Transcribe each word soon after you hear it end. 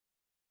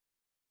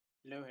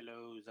Hello,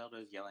 hello.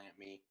 Zelda's yelling at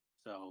me.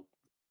 So,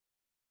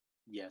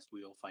 yes,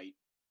 we will fight.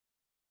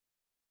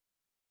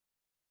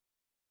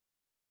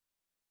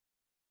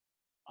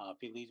 If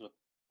he leads with.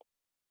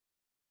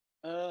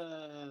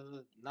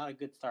 Not a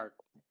good start.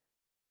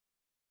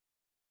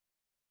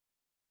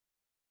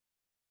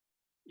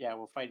 Yeah,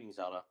 we're fighting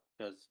Zelda.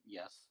 Because,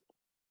 yes.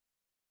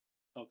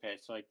 Okay,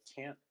 so I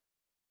can't.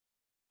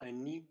 I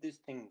need this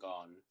thing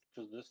gone.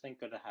 Because this thing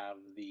could have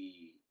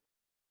the.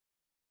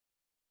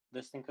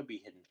 This thing could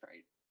be hidden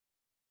trade.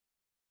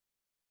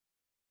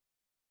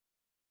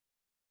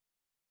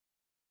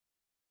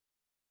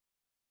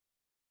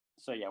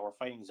 So, yeah, we're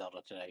fighting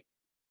Zelda today.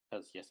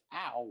 Because, yes.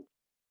 Ow!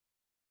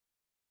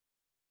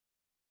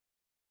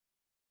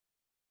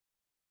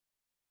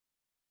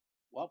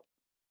 Well,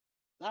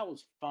 that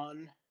was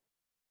fun.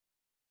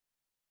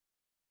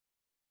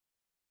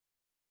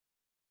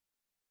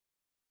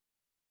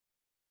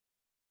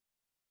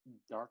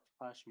 Dark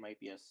Flash might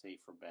be a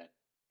safer bet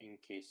in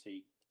case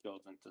he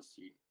goes into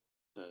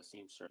the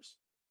Seamstress.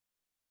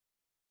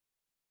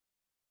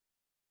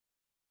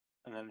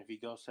 And then if he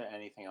goes to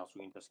anything else,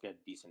 we can just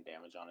get decent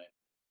damage on it.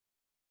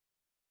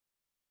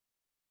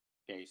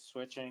 Okay,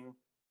 switching.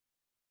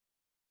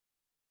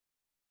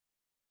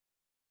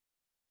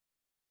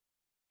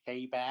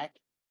 Payback.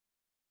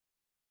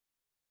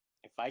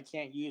 If I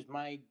can't use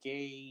my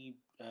gay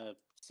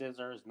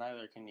scissors,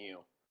 neither can you.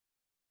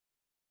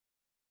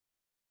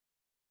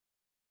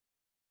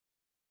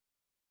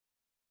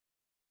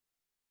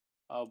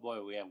 Oh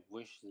boy, we have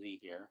Wish Z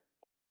here.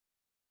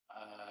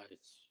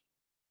 It's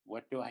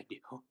what do I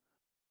do?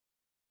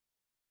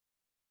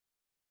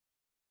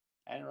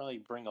 I didn't really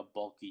bring a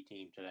bulky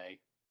team today.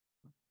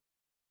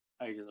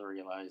 I just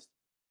realized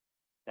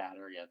that,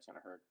 or yeah, it's gonna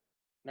hurt.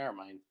 Never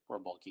mind, we're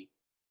bulky.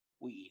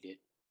 We eat it.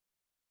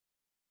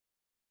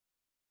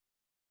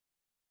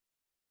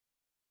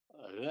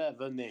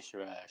 Vanish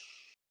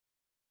Rush.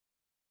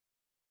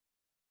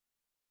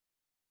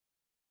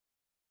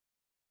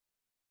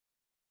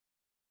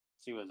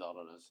 See what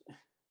Zelda does.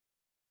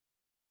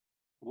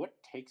 What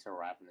takes a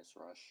Ravenous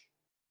Rush?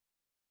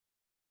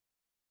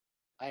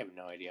 I have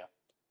no idea.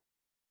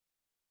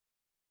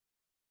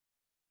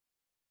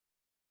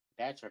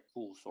 That's a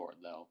cool sword,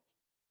 though.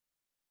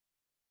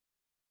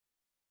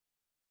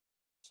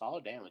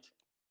 Solid damage.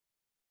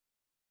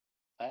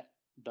 That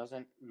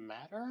doesn't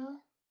matter?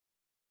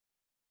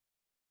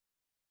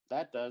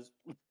 That does.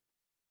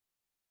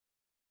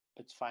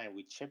 It's fine.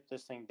 We chipped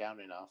this thing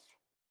down enough.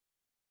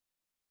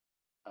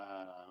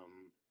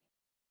 Um,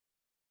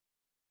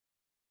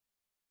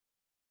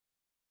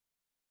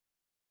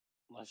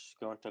 let's just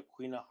go into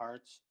Queen of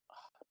Hearts.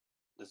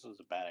 This was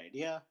a bad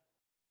idea.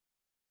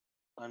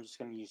 I'm just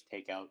going to use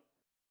Takeout.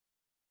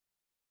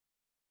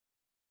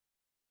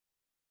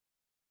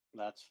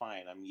 That's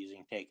fine. I'm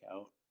using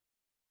Takeout.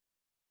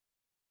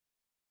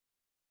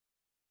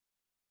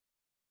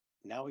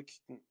 Now we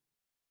can.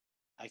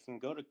 I can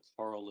go to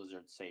Coral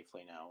Lizard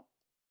safely now.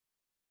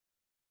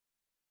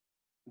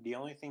 The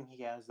only thing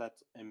he has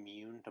that's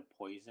immune to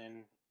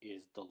poison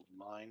is the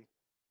line,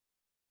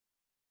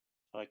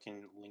 so I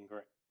can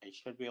linger. I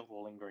should be able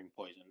to lingering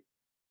poison.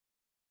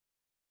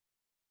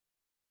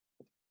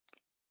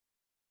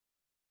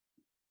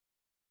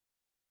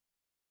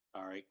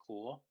 All right,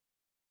 cool.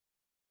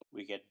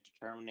 We get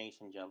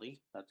Determination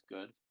Jelly. That's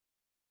good.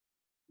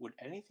 Would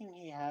anything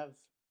he have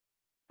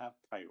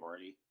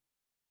priority?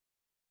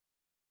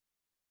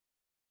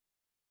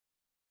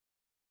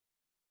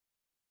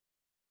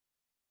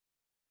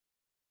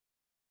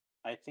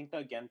 I think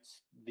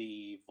against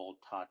the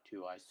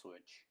Voltatu, I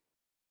switch.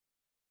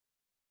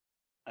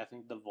 I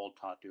think the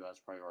Voltatu has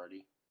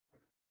priority.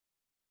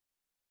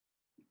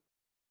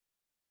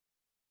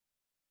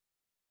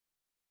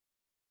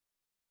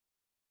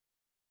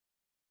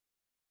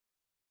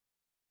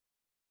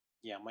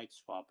 Yeah, I might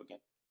swap again.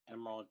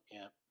 Emerald,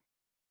 yeah.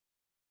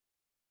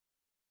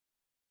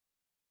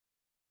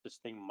 This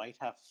thing might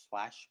have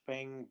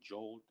Flashbang,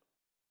 Jolt.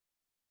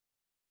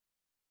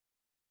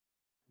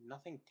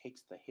 Nothing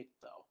takes the hit,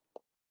 though.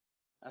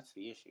 That's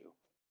the issue.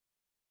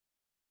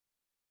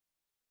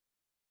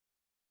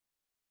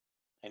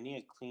 I need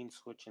a clean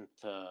switch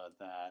into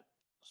that.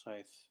 So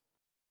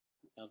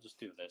I'll just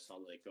do this.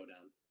 I'll let it go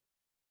down.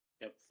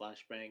 Yep,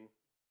 Flashbang.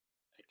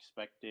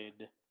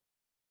 Expected.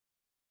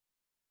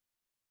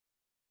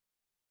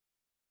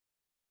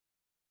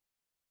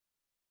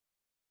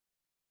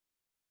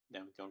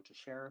 Then we go into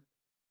Sheriff.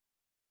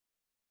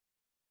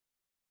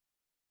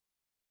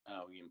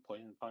 Oh, we can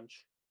Poison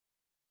Punch.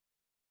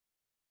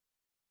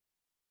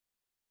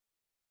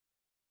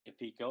 If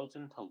he goes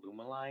into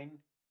Lumaline,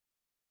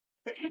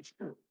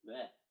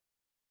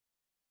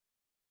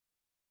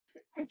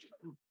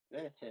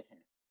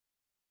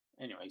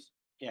 anyways,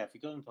 yeah, if he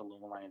goes into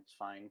Lumaline, it's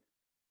fine.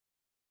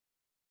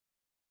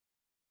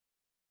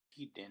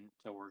 He didn't,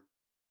 so we're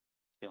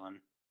chilling.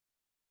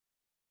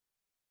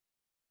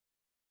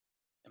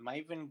 Am I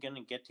even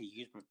gonna get to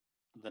use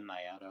the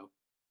Nyato?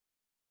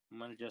 I'm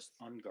gonna just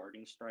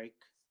unguarding strike.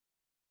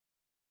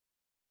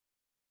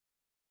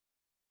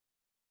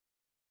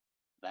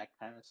 That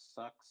kind of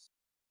sucks.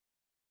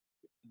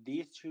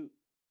 These two,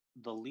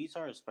 the leads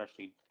are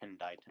especially can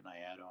die to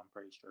Nyado, I'm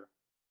pretty sure.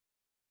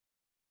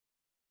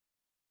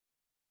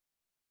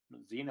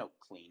 Xeno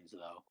cleans,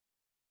 though.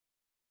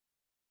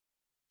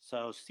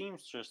 So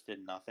Seamstress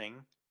did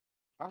nothing.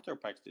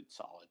 Arthropex did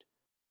solid.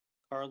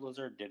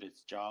 Carlizard did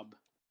its job.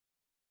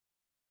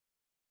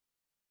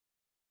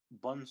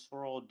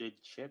 Bunswirl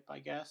did chip, I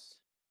guess.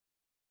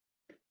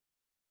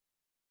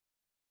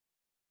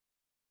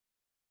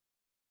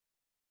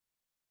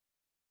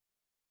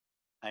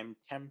 I'm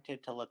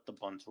tempted to let the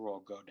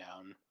Bunswirl go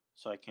down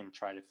so I can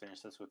try to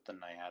finish this with the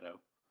Nyado.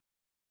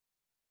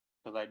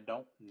 Because I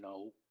don't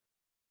know.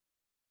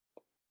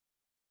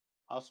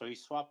 Also, he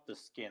swapped the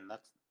skin.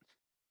 That's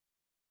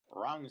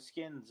wrong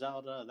skin,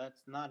 Zelda.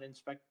 That's not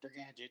Inspector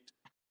Gadget.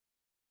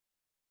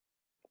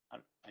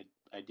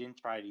 I didn't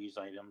try to use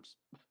items.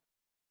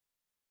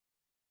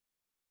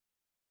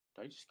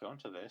 Did I just go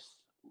into this?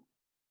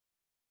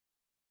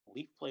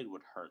 Leaf Blade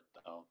would hurt,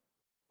 though.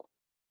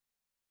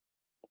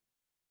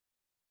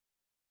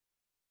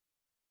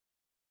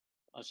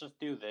 Let's just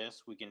do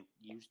this. We can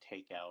use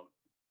Takeout.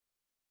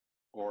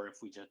 Or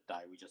if we just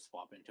die, we just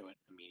swap into it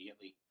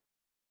immediately.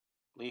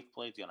 Leaf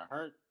Blade's gonna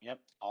hurt. Yep,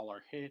 all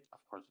are hit. Of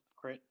course, it's a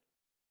crit.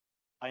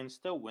 I can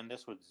still win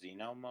this with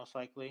Xeno, most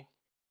likely.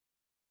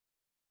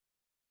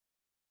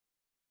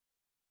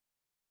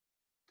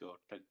 Go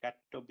to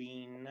Gato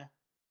Bean.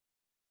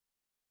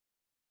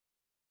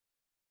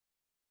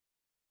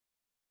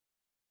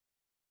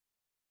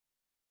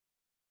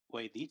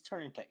 Wait, these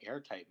turn into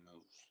air-type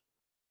moves.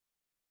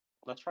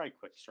 Let's try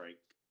Quick Strike.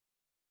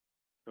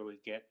 So we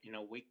get an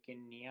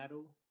Awakened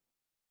Nyado.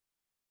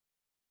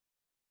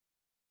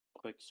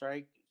 Quick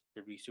Strike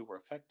should be super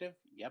effective.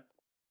 Yep.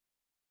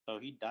 So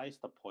he dies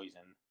to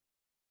poison.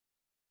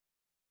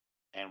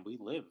 And we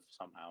live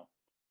somehow.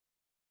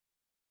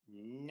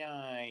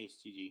 Nice,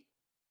 GG.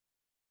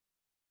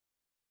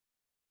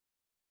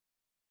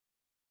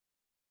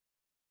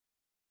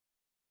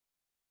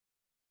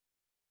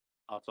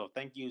 Also,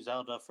 thank you,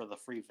 Zelda, for the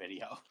free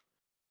video.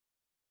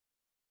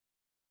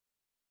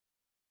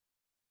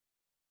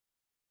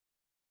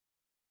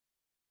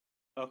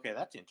 Okay,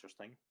 that's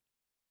interesting.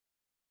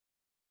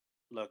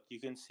 Look, you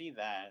can see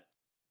that,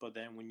 but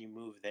then when you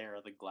move there,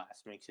 the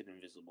glass makes it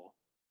invisible.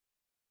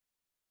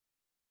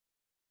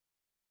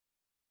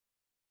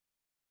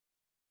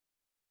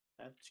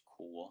 That's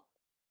cool.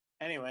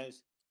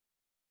 Anyways,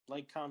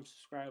 like, comment,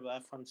 subscribe,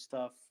 that fun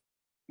stuff.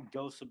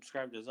 Go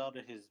subscribe to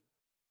Zelda. His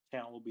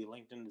channel will be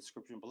linked in the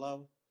description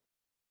below.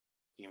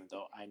 Even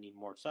though I need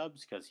more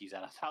subs because he's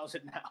at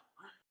 1,000 now.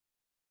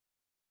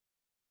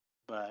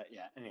 But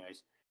yeah,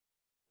 anyways,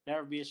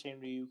 never be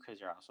ashamed of you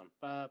because you're awesome.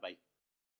 Bye bye.